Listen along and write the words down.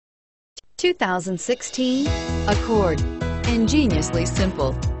2016 Accord. Ingeniously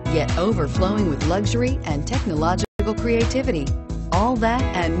simple, yet overflowing with luxury and technological creativity. All that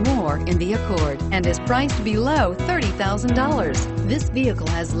and more in the Accord, and is priced below $30,000. This vehicle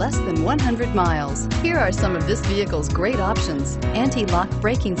has less than 100 miles. Here are some of this vehicle's great options: anti-lock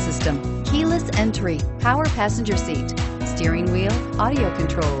braking system, keyless entry, power passenger seat, steering wheel audio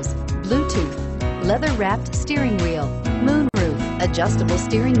controls, Bluetooth, leather-wrapped steering wheel, moonroof, adjustable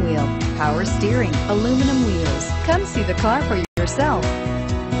steering wheel, power steering, aluminum wheels. Come see the car for yourself.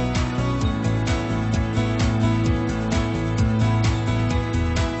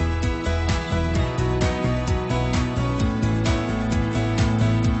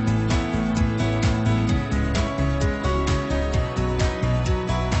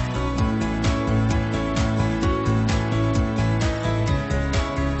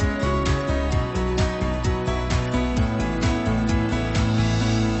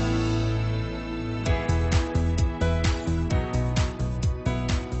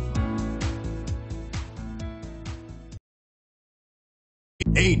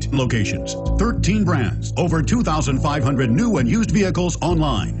 Eight locations, 13 brands, over 2,500 new and used vehicles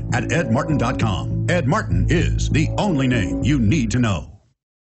online at edmartin.com. Ed Martin is the only name you need to know.